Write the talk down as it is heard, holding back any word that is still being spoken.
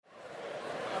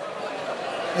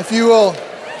If you will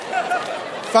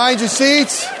find your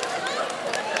seats.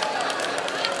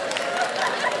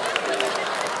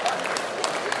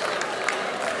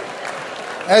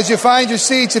 As you find your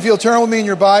seats, if you'll turn with me in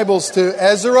your Bibles to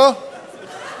Ezra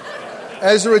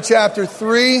chapter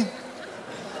 3.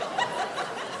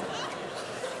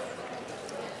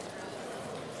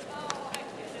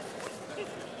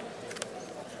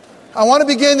 I want to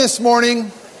begin this morning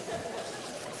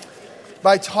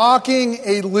by talking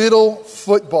a little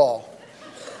football.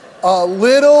 A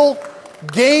little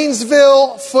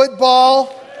Gainesville football.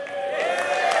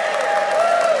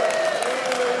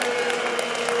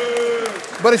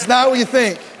 But it's not what you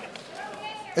think.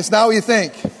 It's not what you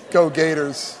think. Go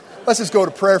Gators. Let's just go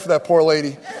to prayer for that poor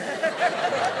lady.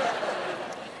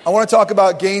 I want to talk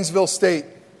about Gainesville State.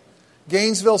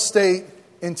 Gainesville State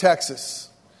in Texas.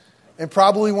 And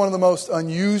probably one of the most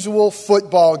unusual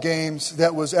football games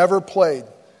that was ever played.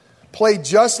 Played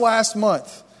just last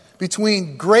month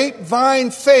between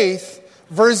Grapevine Faith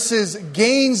versus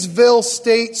Gainesville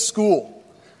State School.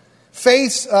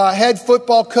 Faith's head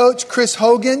football coach, Chris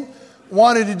Hogan,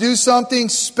 wanted to do something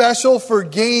special for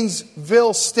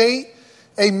Gainesville State,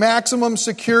 a maximum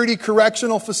security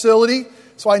correctional facility.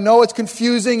 So I know it's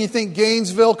confusing. You think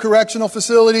Gainesville Correctional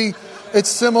Facility, it's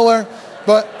similar,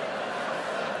 but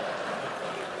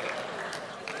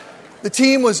the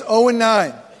team was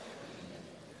 0-9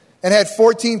 and had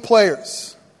 14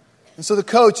 players. And so the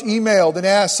coach emailed and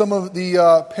asked some of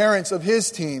the parents of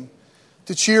his team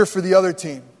to cheer for the other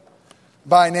team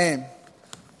by name.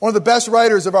 One of the best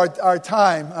writers of our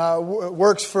time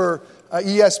works for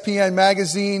ESPN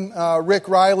magazine, Rick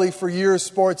Riley, for years,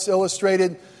 Sports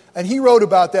Illustrated. And he wrote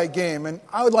about that game. And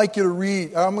I would like you to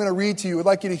read, I'm going to read to you, I'd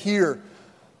like you to hear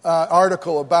an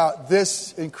article about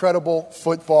this incredible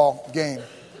football game.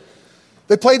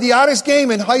 They played the oddest game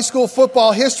in high school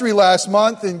football history last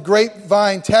month in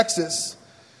Grapevine, Texas.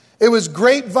 It was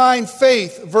Grapevine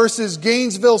Faith versus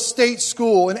Gainesville State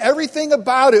School, and everything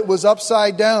about it was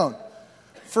upside down.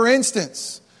 For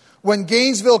instance, when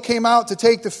Gainesville came out to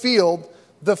take the field,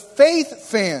 the Faith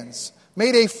fans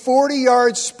made a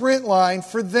 40-yard sprint line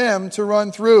for them to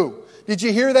run through. Did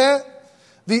you hear that?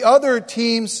 The other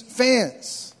team's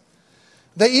fans.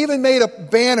 They even made a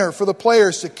banner for the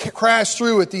players to crash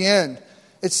through at the end.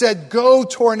 It said, "Go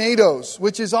Tornadoes,"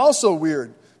 which is also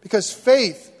weird because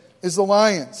Faith is the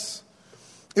Lions.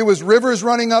 It was rivers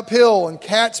running uphill and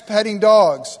cats petting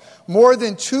dogs. More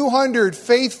than 200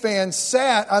 Faith fans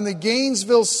sat on the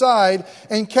Gainesville side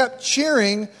and kept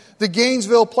cheering the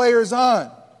Gainesville players on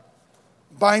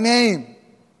by name.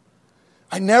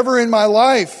 I never in my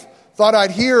life thought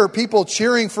I'd hear people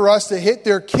cheering for us to hit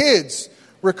their kids,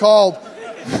 recalled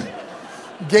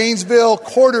Gainesville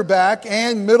quarterback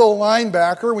and middle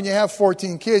linebacker. When you have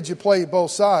 14 kids, you play both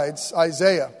sides,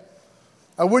 Isaiah.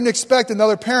 I wouldn't expect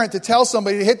another parent to tell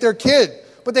somebody to hit their kid,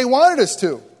 but they wanted us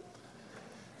to.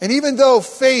 And even though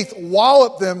Faith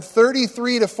walloped them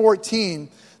 33-14,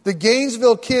 the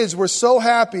Gainesville kids were so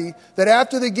happy that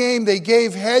after the game they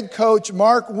gave head coach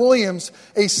Mark Williams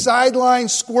a sideline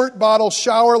squirt bottle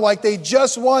shower like they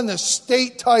just won the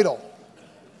state title.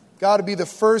 Got to be the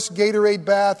first Gatorade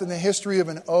bath in the history of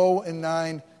an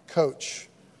 0-9 coach.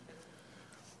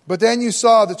 But then you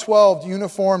saw the 12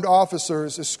 uniformed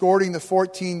officers escorting the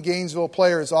 14 Gainesville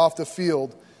players off the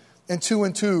field, and 2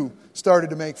 and 2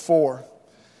 started to make 4.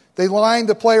 They lined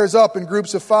the players up in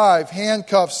groups of 5,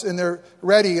 handcuffs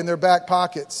ready in their back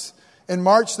pockets, and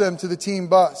marched them to the team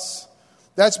bus.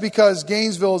 That's because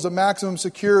Gainesville is a maximum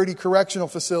security correctional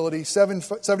facility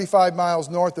 75 miles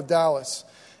north of Dallas.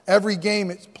 Every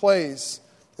game it plays,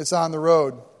 it's on the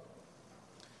road.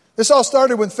 This all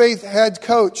started when Faith head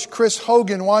coach Chris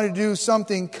Hogan wanted to do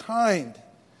something kind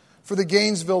for the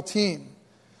Gainesville team.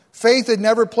 Faith had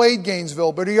never played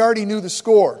Gainesville, but he already knew the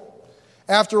score.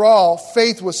 After all,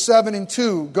 Faith was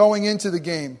 7-2 going into the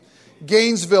game.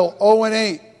 Gainesville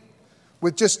 0-8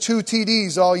 with just 2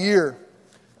 TDs all year.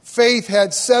 Faith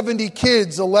had 70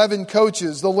 kids, 11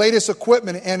 coaches, the latest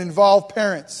equipment, and involved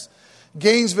parents.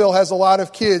 Gainesville has a lot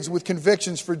of kids with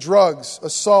convictions for drugs,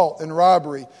 assault, and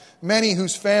robbery, many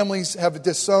whose families have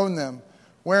disowned them,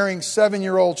 wearing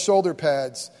 7-year-old shoulder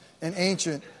pads and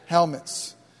ancient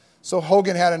helmets. So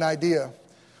Hogan had an idea.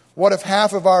 What if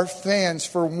half of our fans,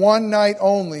 for one night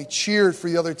only, cheered for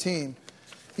the other team?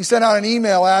 He sent out an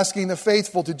email asking the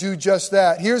faithful to do just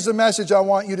that. Here's the message I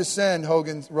want you to send,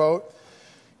 Hogan wrote,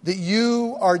 that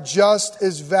you are just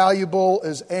as valuable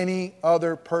as any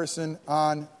other person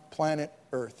on planet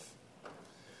Earth.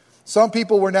 Some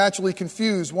people were naturally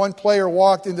confused. One player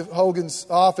walked into Hogan's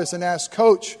office and asked,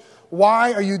 "Coach,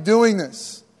 why are you doing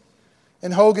this?"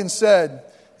 And Hogan said,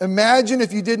 Imagine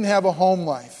if you didn't have a home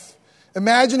life.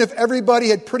 Imagine if everybody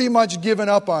had pretty much given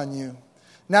up on you.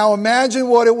 Now imagine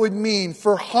what it would mean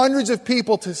for hundreds of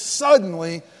people to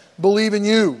suddenly believe in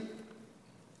you.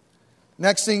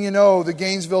 Next thing you know, the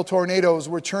Gainesville Tornadoes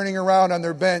were turning around on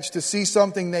their bench to see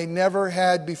something they never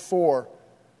had before.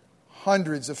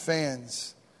 Hundreds of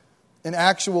fans and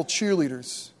actual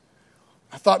cheerleaders.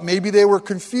 I thought maybe they were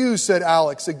confused, said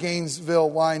Alex, a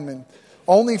Gainesville lineman.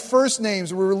 Only first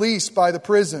names were released by the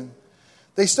prison.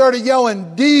 They started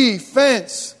yelling,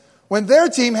 "Defense," when their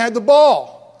team had the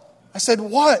ball. I said,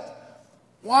 "What?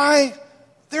 Why?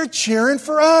 They're cheering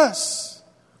for us."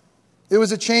 It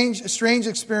was a strange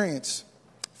experience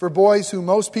for boys who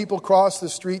most people cross the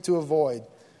street to avoid.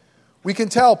 "We can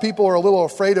tell people are a little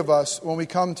afraid of us when we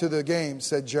come to the game,"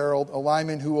 said Gerald, a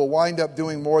lineman who will wind up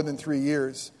doing more than 3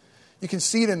 years. "You can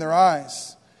see it in their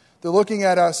eyes. They're looking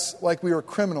at us like we were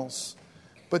criminals.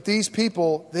 But these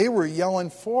people, they were yelling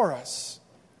for us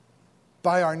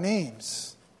by our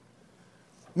names."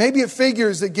 Maybe it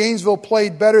figures that Gainesville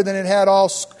played better than it had all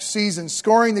season,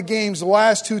 scoring the game's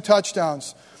last 2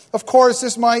 touchdowns. Of course,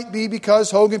 this might be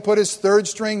because Hogan put his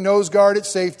third-string nose guard at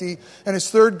safety and his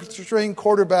third-string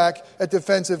quarterback at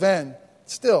defensive end.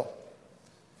 Still,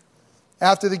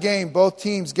 after the game, both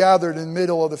teams gathered in the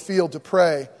middle of the field to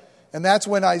pray. And that's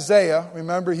when Isaiah,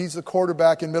 remember he's the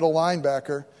quarterback and middle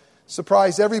linebacker,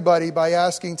 surprised everybody by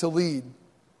asking to lead.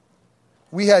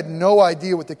 We had no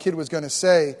idea what the kid was going to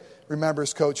say,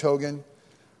 remembers Coach Hogan.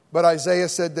 But Isaiah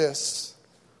said this,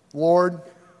 "Lord,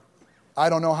 I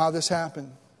don't know how this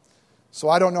happened, so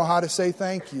I don't know how to say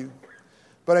thank you.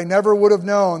 But I never would have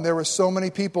known there were so many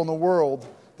people in the world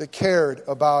that cared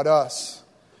about us."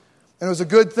 And it was a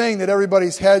good thing that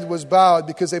everybody's head was bowed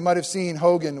because they might have seen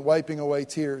Hogan wiping away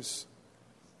tears.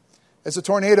 As the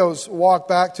Tornadoes walked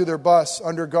back to their bus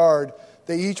under guard,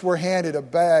 they each were handed a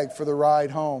bag for the ride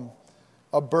home.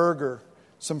 A burger,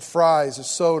 some fries, a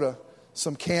soda,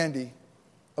 some candy,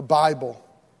 a Bible,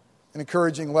 an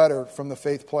encouraging letter from the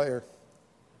faith player.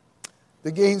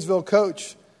 The Gainesville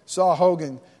coach saw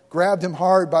Hogan, grabbed him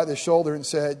hard by the shoulder and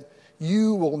said,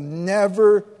 "You will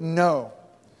never know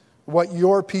what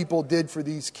your people did for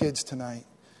these kids tonight.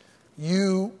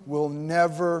 You will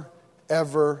never,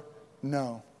 ever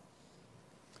know."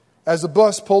 As the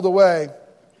bus pulled away,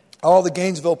 all the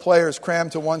Gainesville players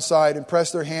crammed to one side and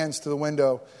pressed their hands to the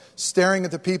window, staring at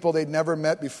the people they'd never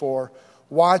met before,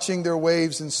 watching their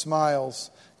waves and smiles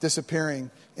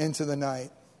disappearing into the night.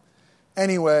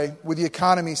 Anyway, with the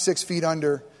economy 6 feet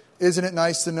under, isn't it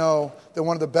nice to know that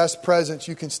one of the best presents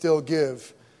you can still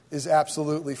give is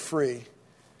absolutely free?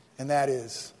 And that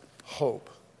is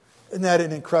hope. Isn't that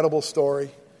an incredible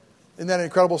story? Isn't that an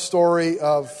incredible story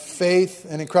of faith,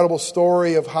 an incredible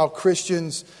story of how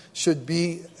Christians should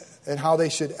be and how they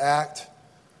should act?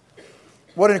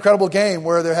 What an incredible game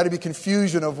where there had to be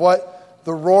confusion of what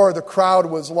the roar of the crowd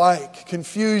was like.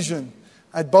 Confusion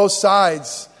at both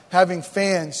sides, having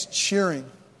fans cheering.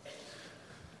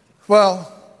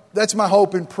 Well, that's my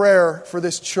hope and prayer for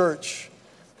this church,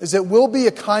 is that we'll be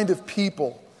a kind of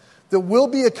people, that we'll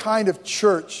be a kind of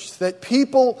church that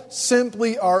people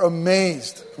simply are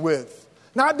amazed with.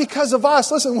 Not because of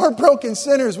us. Listen, we're broken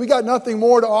sinners. We got nothing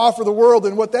more to offer the world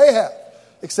than what they have,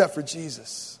 except for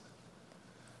Jesus.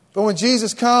 But when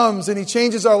Jesus comes and He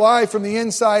changes our life from the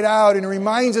inside out and He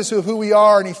reminds us of who we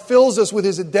are and He fills us with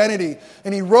His identity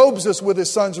and He robes us with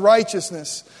His Son's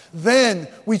righteousness, then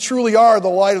we truly are the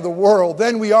light of the world.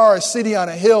 Then we are a city on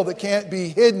a hill that can't be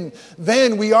hidden.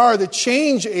 Then we are the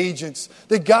change agents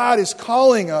that God is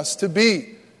calling us to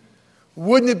be.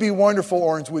 Wouldn't it be wonderful,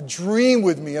 Orangewood? Dream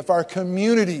with me if our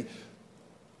community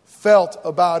felt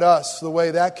about us the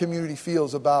way that community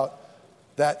feels about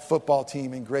that football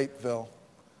team in Grapeville.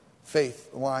 Faith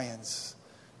Lions.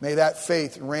 May that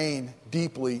faith reign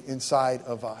deeply inside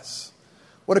of us.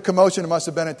 What a commotion it must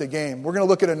have been at the game. We're going to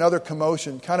look at another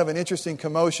commotion, kind of an interesting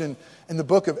commotion in the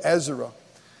book of Ezra.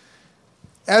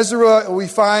 Ezra, we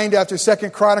find after 2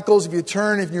 Chronicles, if you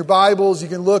turn in your Bibles, you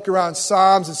can look around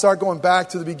Psalms and start going back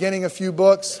to the beginning, a few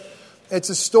books. It's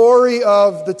a story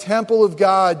of the temple of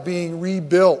God being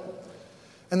rebuilt.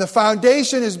 And the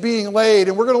foundation is being laid.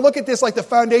 And we're going to look at this like the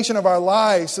foundation of our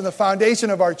lives and the foundation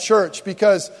of our church.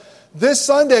 Because this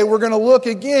Sunday we're going to look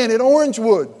again at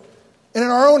Orangewood and in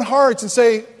our own hearts and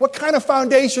say, what kind of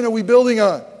foundation are we building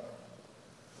on?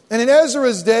 And in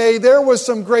Ezra's day, there was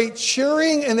some great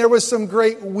cheering and there was some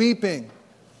great weeping.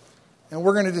 And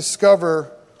we're going to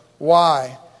discover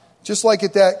why. Just like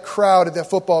at that crowd at that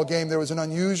football game, there was an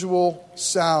unusual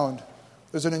sound.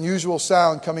 There's an unusual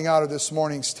sound coming out of this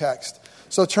morning's text.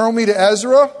 So turn with me to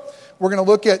Ezra. We're going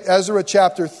to look at Ezra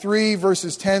chapter 3,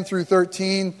 verses 10 through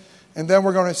 13. And then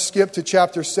we're going to skip to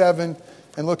chapter 7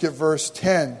 and look at verse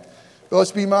 10. But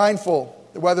let's be mindful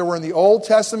that whether we're in the Old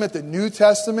Testament, the New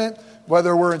Testament,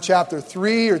 whether we're in chapter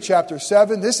 3 or chapter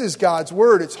 7, this is God's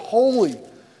Word. It's holy.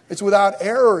 It's without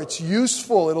error. It's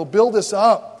useful. It'll build us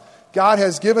up. God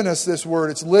has given us this Word.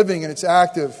 It's living and it's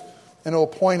active, and it will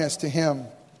point us to Him.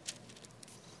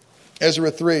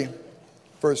 Ezra 3,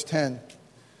 verse 10.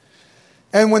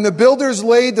 And when the builders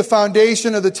laid the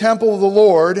foundation of the temple of the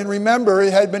Lord, and remember,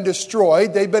 it had been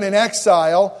destroyed. They'd been in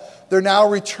exile. They're now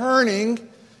returning,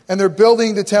 and they're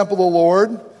building the temple of the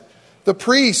Lord. The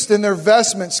priests in their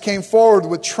vestments came forward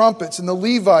with trumpets, and the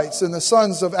Levites and the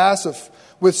sons of Asaph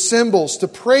with cymbals to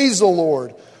praise the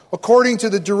Lord, according to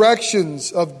the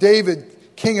directions of David,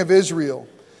 king of Israel.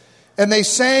 And they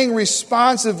sang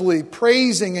responsively,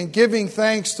 praising and giving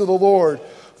thanks to the Lord,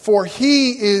 for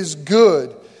He is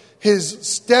good. His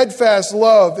steadfast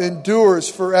love endures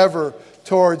forever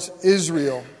towards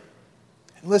Israel.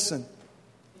 And listen,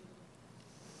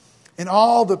 and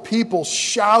all the people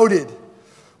shouted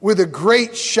with a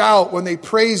great shout when they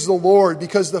praised the Lord,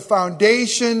 because the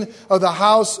foundation of the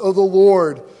house of the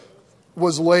Lord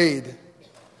was laid.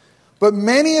 But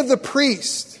many of the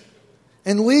priests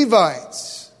and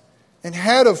Levites and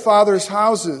head of fathers'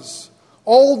 houses,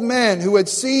 old men who had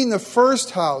seen the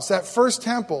first house, that first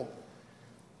temple,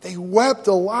 they wept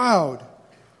aloud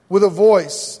with a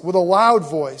loud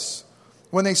voice,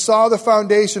 when they saw the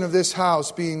foundation of this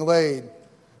house being laid,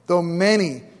 though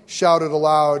many shouted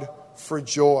aloud for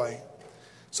joy.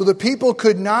 So the people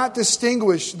could not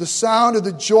distinguish the sound of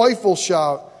the joyful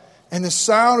shout and the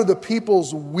sound of the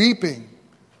people's weeping.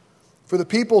 For the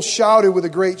people shouted with a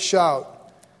great shout,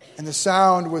 and the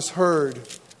sound was heard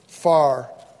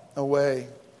far away.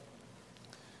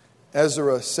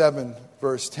 Ezra 7,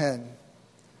 verse 10.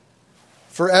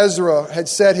 For Ezra had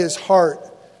set his heart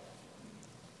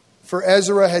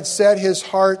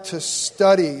to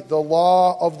study the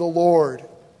law of the Lord.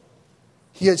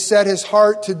 He had set his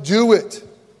heart to do it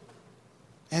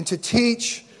and to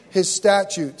teach His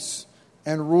statutes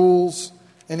and rules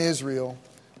in Israel.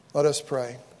 Let us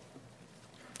pray.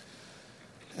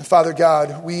 And Father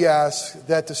God, we ask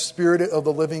that the Spirit of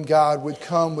the living God would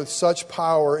come with such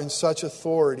power and such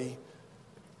authority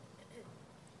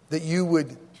that You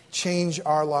would change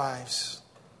our lives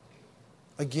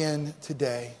again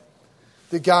today.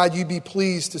 That God, You be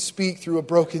pleased to speak through a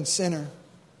broken sinner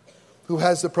who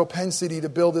has the propensity to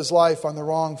build his life on the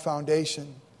wrong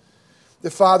foundation.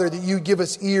 That Father, that You give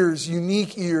us ears,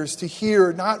 unique ears, to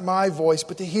hear not my voice,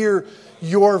 but to hear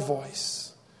Your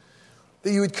voice.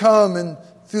 That You would come and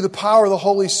through the power of the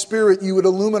Holy Spirit, You would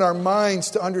illumine our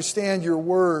minds to understand Your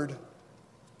word.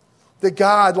 That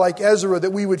God, like Ezra,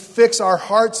 that we would fix our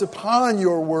hearts upon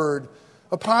Your word,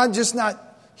 upon just not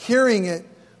hearing it,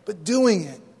 but doing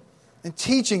it and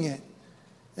teaching it.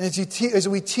 And as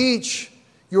we teach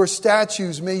Your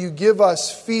statutes, may You give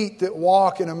us feet that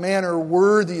walk in a manner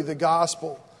worthy of the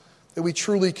gospel, that we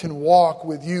truly can walk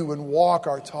with You and walk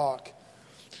our talk.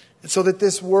 And so that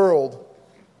this world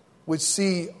would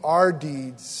see our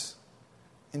deeds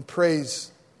and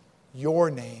praise Your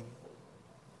name,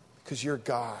 because You're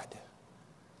God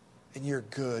and You're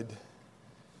good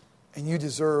and You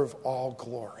deserve all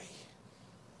glory.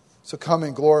 So come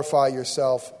and glorify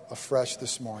Yourself afresh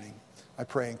this morning. I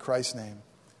pray in Christ's name.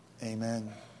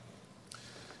 Amen.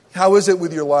 How is it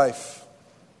with your life?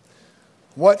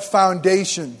 What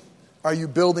foundation are you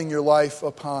building your life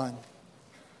upon?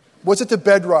 What's at the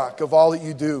bedrock of all that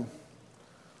you do?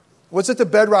 What's at the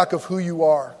bedrock of who you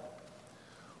are?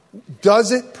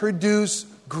 Does it produce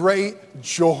great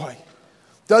joy?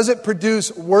 Does it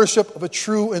produce worship of a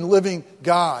true and living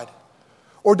God?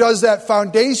 Or does that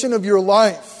foundation of your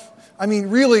life, I mean,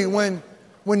 really, when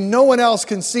no one else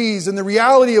can see, and the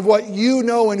reality of what you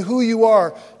know and who you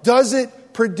are, does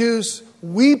it produce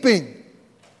weeping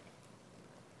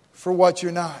for what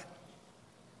you're not?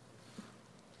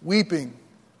 Weeping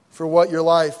for what your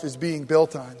life is being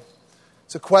built on.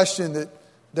 It's a question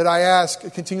that I ask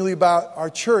continually about our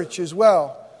church as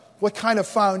well. What kind of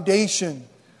foundation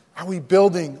are we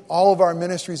building all of our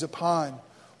ministries upon?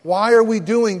 Why are we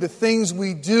doing the things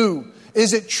we do?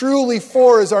 Is it truly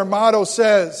for, as our motto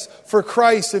says, for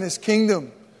Christ and His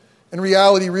kingdom? In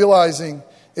reality, realizing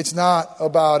it's not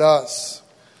about us.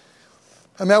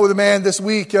 I met with a man this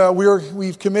week.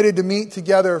 We've committed to meet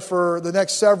together for the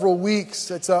next several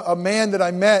weeks. It's a man that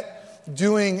I met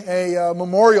doing a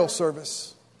memorial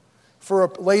service for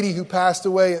a lady who passed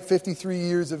away at 53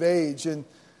 years of age. And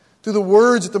through the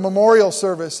words at the memorial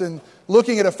service and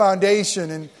looking at a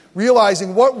foundation and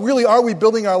realizing what really are we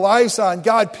building our lives on,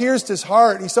 God pierced his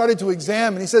heart. He started to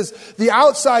examine. He says, the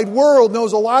outside world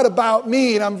knows a lot about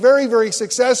me, and I'm very, very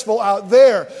successful out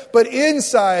there. But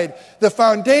inside the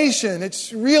foundation,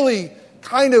 it's really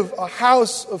kind of a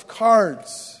house of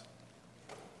cards.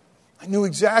 I knew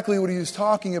exactly what he was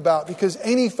talking about, because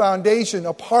any foundation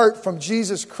apart from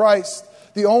Jesus Christ,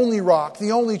 the only rock,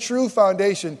 the only true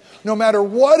foundation, no matter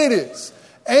what it is,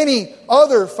 any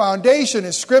other foundation,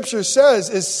 as Scripture says,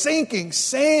 is sinking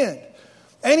sand.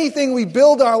 Anything we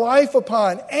build our life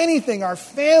upon, anything, our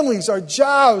families, our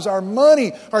jobs, our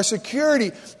money, our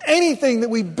security, anything that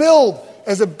we build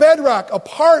as a bedrock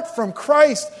apart from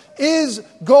Christ is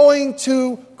going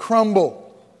to crumble.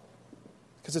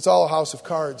 Because it's all a house of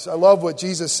cards. I love what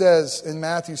Jesus says in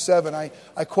Matthew 7.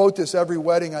 I quote this every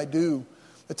wedding I do.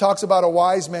 It talks about a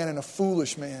wise man and a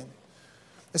foolish man.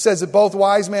 It says that both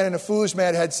wise man and a foolish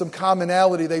man had some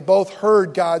commonality. They both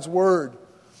heard God's word.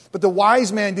 But the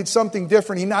wise man did something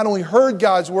different. He not only heard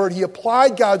God's word, he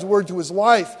applied God's word to his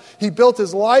life. He built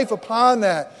his life upon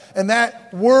that. And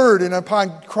that word and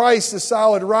upon Christ, the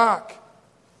solid rock.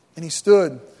 And he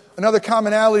stood. Another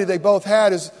commonality they both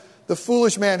had is the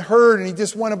foolish man heard and he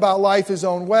just went about life his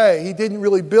own way. He didn't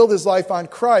really build his life on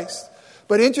Christ.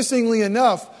 But interestingly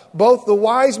enough, both the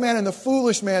wise man and the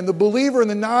foolish man, the believer and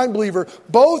the non-believer,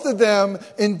 both of them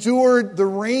endured the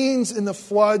rains and the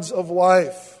floods of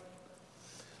life.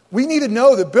 We need to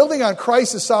know that building on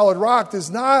Christ, the solid rock, does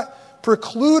not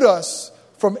preclude us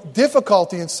from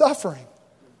difficulty and suffering.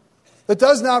 It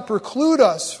does not preclude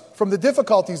us from the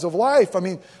difficulties of life. I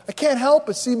mean, I can't help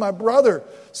but see my brother,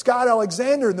 Scott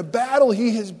Alexander, in the battle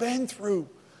he has been through.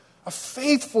 A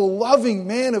faithful, loving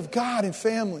man of God and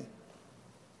family.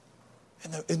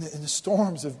 And the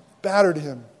storms have battered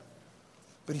him.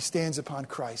 But he stands upon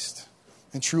Christ.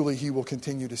 And truly he will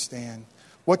continue to stand.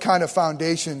 What kind of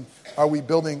foundation are we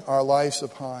building our lives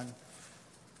upon?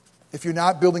 If you're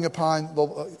not building upon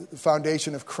the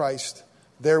foundation of Christ,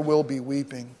 there will be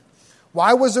weeping.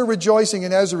 Why was there rejoicing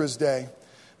in Ezra's day?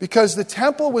 Because the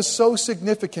temple was so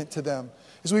significant to them.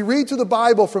 As we read through the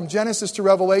Bible from Genesis to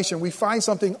Revelation, we find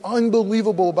something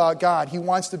unbelievable about God. He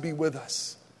wants to be with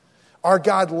us. Our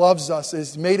God loves us,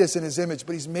 has made us in His image,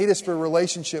 but He's made us for a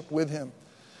relationship with Him.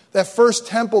 That first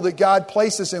temple that God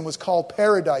placed us in was called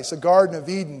Paradise, a Garden of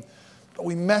Eden. But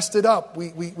we messed it up.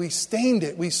 We stained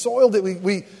it. We soiled it.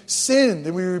 We sinned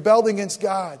and we rebelled against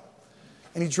God.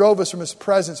 And He drove us from His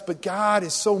presence. But God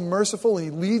is so merciful and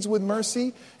He leads with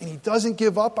mercy. And He doesn't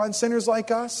give up on sinners like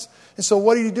us. And so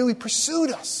what did He do? He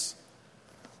pursued us.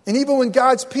 And even when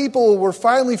God's people were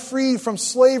finally freed from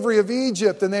slavery of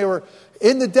Egypt and they were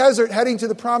in the desert heading to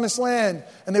the promised land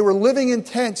and they were living in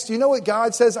tents, do you know what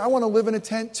God says? I want to live in a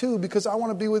tent too because I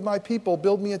want to be with my people.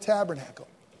 Build me a tabernacle.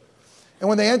 And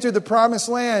when they entered the promised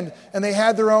land and they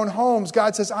had their own homes,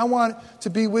 God says, I want to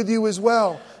be with you as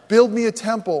well. Build me a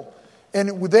temple.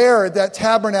 And there at that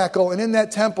tabernacle and in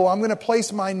that temple, I'm going to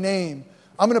place my name.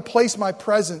 I'm going to place my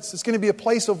presence. It's going to be a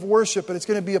place of worship, but it's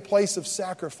going to be a place of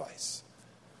sacrifice.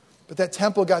 But that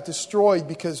temple got destroyed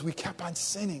because we kept on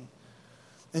sinning.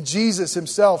 And Jesus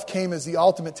Himself came as the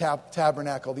ultimate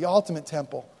tabernacle, the ultimate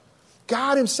temple.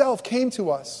 God Himself came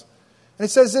to us. And it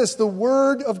says this, the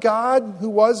Word of God, who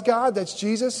was God, that's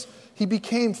Jesus, He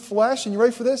became flesh. And you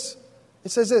ready for this?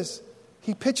 It says this,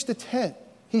 He pitched a tent.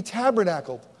 He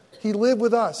tabernacled. He lived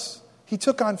with us. He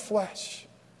took on flesh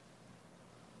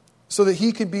so that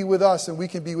He could be with us and we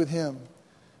can be with Him.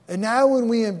 And now when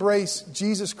we embrace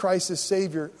Jesus Christ as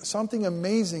Savior, something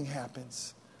amazing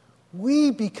happens.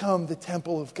 We become the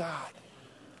temple of God.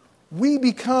 We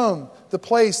become the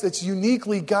place that's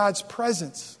uniquely God's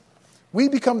presence. We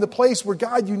become the place where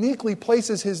God uniquely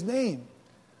places His name.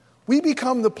 We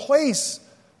become the place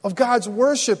of God's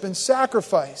worship and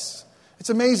sacrifice. It's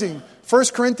amazing.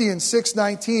 1 Corinthians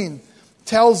 6:19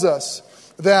 tells us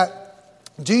that,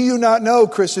 do you not know,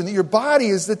 Christian, that your body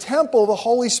is the temple of the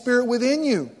Holy Spirit within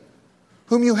you,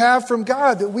 whom you have from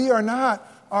God, that we are not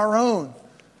our own.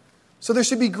 So there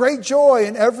should be great joy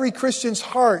in every Christian's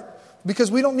heart because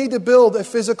we don't need to build a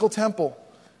physical temple.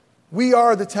 We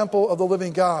are the temple of the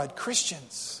living God,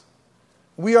 Christians.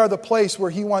 We are the place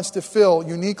where He wants to fill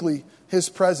uniquely His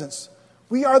presence.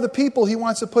 We are the people He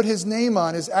wants to put His name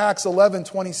on, as Acts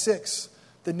 11:26,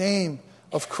 the name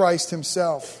of Christ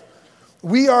Himself.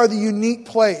 We are the unique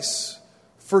place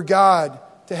for God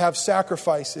to have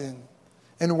sacrifice in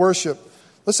and worship.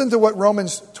 Listen to what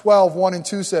Romans 12:1 and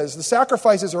 2 says. The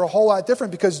sacrifices are a whole lot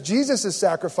different because Jesus'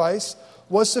 sacrifice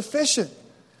was sufficient.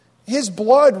 His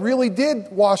blood really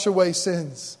did wash away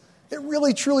sins. It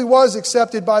really truly was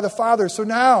accepted by the Father. So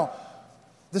now,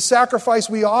 The sacrifice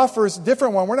we offer is a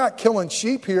different one. We're not killing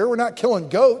sheep here. We're not killing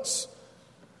goats.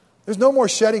 There's no more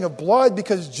shedding of blood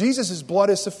because Jesus' blood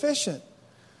is sufficient.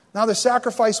 Now the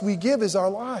sacrifice we give is our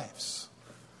lives.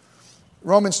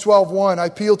 Romans 12:1, I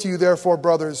appeal to you therefore,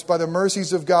 brothers, by the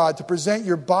mercies of God, to present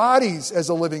your bodies as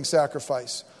a living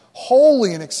sacrifice,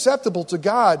 holy and acceptable to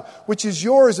God, which is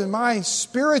yours and my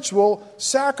spiritual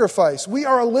sacrifice. We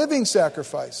are a living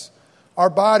sacrifice. Our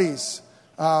bodies,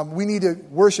 we need to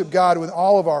worship God with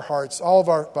all of our hearts, all of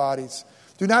our bodies.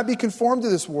 Do not be conformed to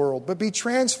this world, but be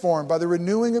transformed by the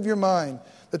renewing of your mind,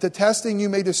 that the testing you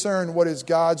may discern what is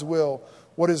God's will,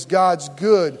 what is God's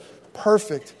good,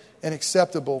 perfect, and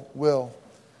acceptable will.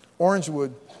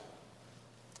 Orangewood,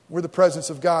 we're the presence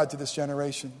of God to this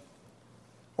generation.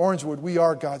 Orangewood, we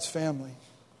are God's family.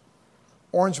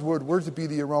 Orangewood, we're to be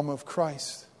the aroma of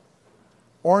Christ.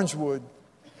 Orangewood,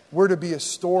 we're to be a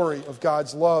story of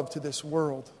God's love to this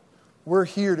world. We're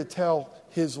here to tell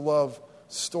His love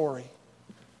story.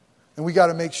 And we got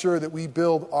to make sure that we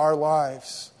build our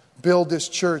lives, build this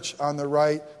church on the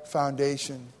right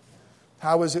foundation.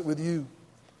 How is it with you?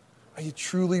 Are you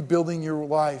truly building your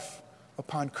life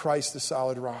upon Christ, the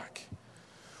solid rock?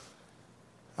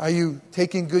 Are you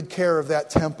taking good care of that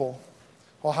temple?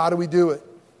 Well, how do we do it?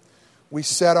 We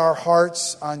set our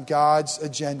hearts on God's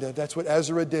agenda. That's what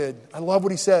Ezra did. I love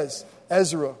what he says.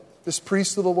 Ezra, this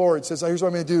priest of the Lord, says, here's what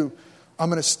I'm going to do. I'm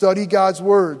going to study God's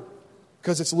word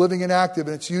because it's living and active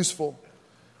and it's useful.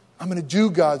 I'm going to do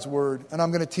God's word and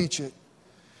I'm going to teach it.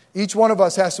 Each one of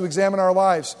us has to examine our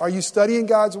lives. Are you studying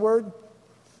God's word?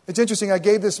 It's interesting. I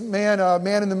gave this man,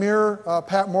 Man in the Mirror,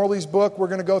 Pat Morley's book. We're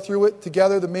going to go through it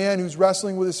together, the man who's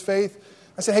wrestling with his faith.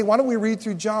 I said, hey, why don't we read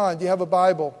through John? Do you have a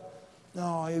Bible?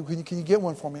 No, can you get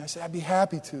one for me? I said, I'd be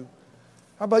happy to.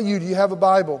 How about you? Do you have a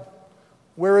Bible?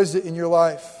 Where is it in your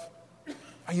life?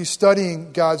 Are you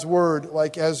studying God's word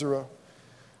like Ezra?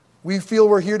 We feel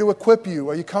we're here to equip you.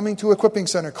 Are you coming to Equipping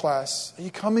Center class? Are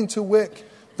you coming to WIC,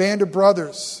 Band of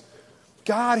Brothers?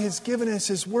 God has given us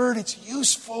His word. It's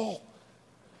useful.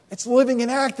 It's living and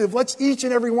active. Let's each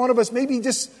and every one of us, maybe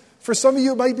just, for some of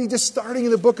you, it might be just starting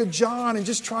in the book of John and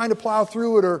just trying to plow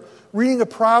through it, or reading a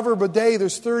proverb a day.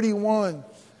 There's 31.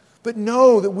 But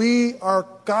know that we are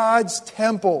God's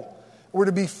temple. We're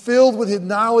to be filled with His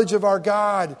knowledge of our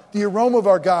God, the aroma of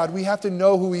our God. We have to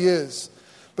know who He is.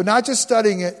 But not just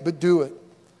studying it, but do it.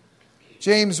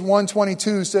 James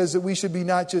 1:22 says that we should be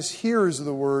not just hearers of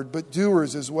the word, but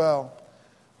doers as well.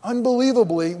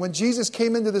 Unbelievably, when Jesus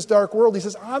came into this dark world, He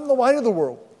says, I'm the light of the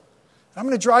world. I'm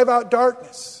going to drive out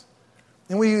darkness.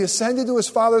 And when He ascended to His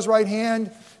Father's right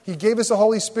hand, He gave us the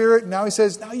Holy Spirit. And now He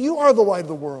says, now you are the light of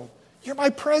the world. You're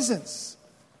my presence.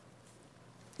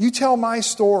 You tell my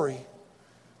story.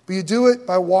 But you do it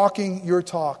by walking your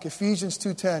talk. Ephesians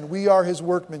 2:10, we are His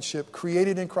workmanship,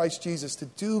 created in Christ Jesus to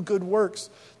do good works,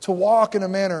 to walk in a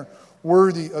manner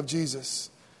worthy of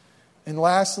Jesus. And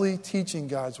lastly, teaching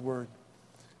God's word.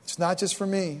 It's not just for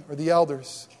me or the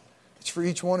elders. It's for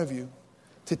each one of you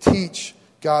to teach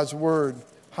God's word.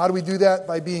 How do we do that?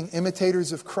 By being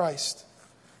imitators of Christ,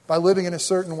 by living in a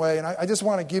certain way. And I just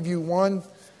want to give you one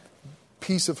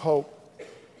piece of hope.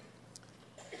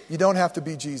 You don't have to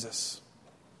be Jesus.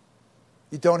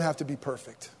 You don't have to be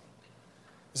perfect.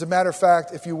 As a matter of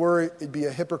fact, if you were, it'd be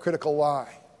a hypocritical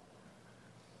lie.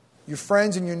 Your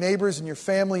friends and your neighbors and your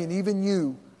family and even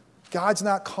you, God's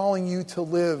not calling you to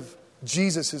live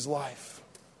Jesus' life.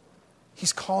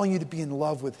 He's calling you to be in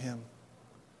love with Him.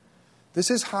 This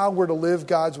is how we're to live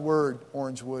God's word,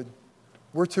 Orangewood.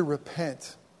 We're to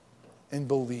repent and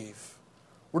believe.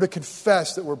 We're to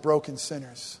confess that we're broken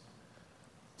sinners.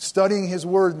 Studying His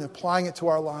word and applying it to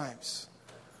our lives.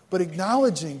 But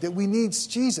acknowledging that we need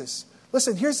Jesus.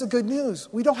 Listen, here's the good news.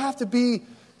 We don't have to be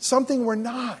something we're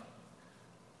not.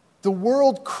 The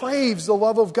world craves the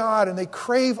love of God and they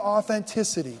crave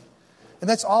authenticity. And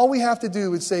that's all we have to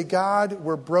do is say, God,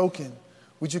 we're broken.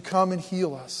 Would you come and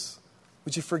heal us?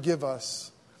 Would you forgive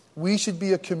us? We should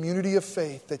be a community of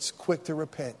faith that's quick to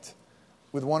repent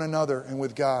with one another and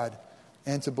with God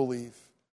and to believe.